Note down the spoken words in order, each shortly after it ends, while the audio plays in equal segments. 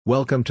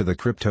Welcome to the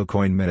Crypto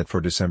Coin Minute for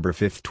December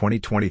 5,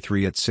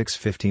 2023 at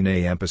 6:15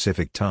 a.m.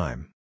 Pacific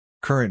Time.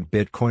 Current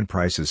Bitcoin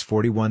price is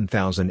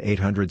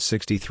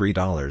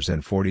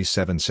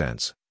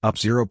 $41,863.47, up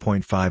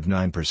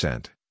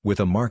 0.59%, with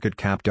a market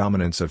cap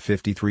dominance of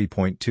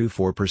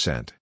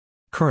 53.24%.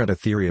 Current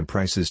Ethereum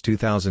price is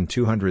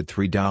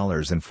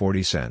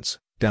 $2,203.40,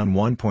 down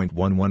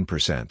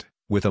 1.11%,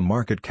 with a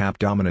market cap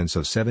dominance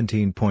of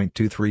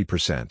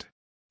 17.23%.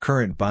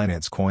 Current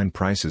Binance Coin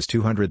price is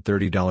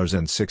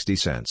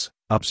 $230.60,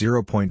 up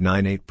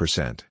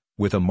 0.98%,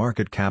 with a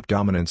market cap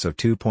dominance of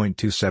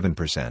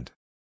 2.27%.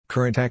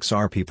 Current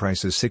XRP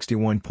price is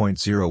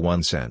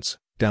 61.01 cents,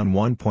 down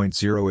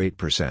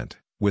 1.08%,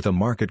 with a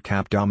market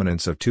cap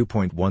dominance of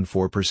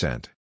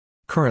 2.14%.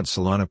 Current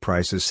Solana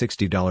price is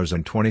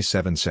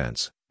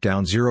 $60.27,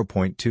 down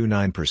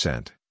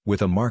 0.29%,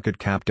 with a market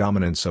cap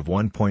dominance of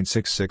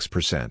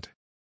 1.66%.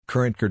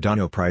 Current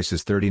Cardano price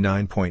is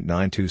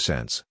 39.92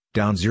 cents,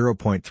 down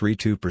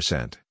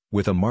 0.32%,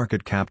 with a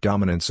market cap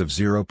dominance of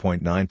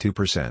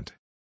 0.92%.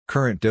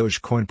 Current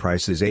Dogecoin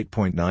price is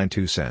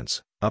 8.92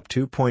 cents, up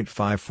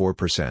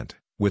 2.54%,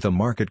 with a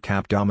market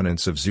cap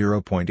dominance of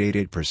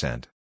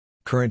 0.88%.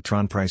 Current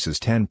Tron price is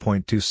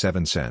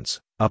 10.27 cents,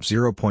 up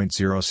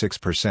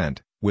 0.06%,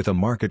 with a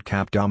market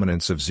cap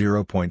dominance of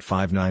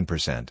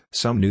 0.59%.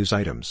 Some news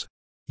items.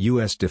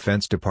 U.S.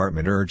 Defense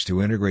Department urged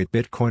to integrate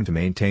Bitcoin to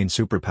maintain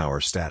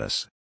superpower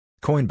status.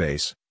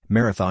 Coinbase,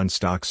 Marathon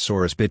stocks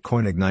soar as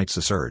Bitcoin ignites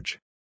a surge.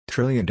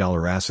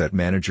 Trillion-dollar asset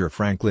manager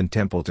Franklin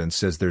Templeton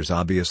says there's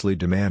obviously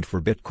demand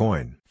for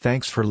Bitcoin.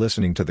 Thanks for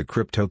listening to the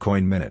Crypto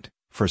Coin Minute.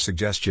 For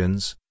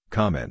suggestions,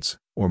 comments,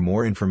 or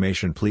more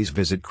information, please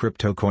visit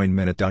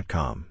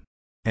CryptoCoinMinute.com.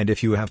 And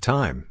if you have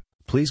time,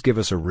 please give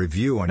us a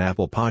review on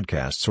Apple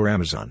Podcasts or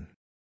Amazon.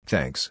 Thanks.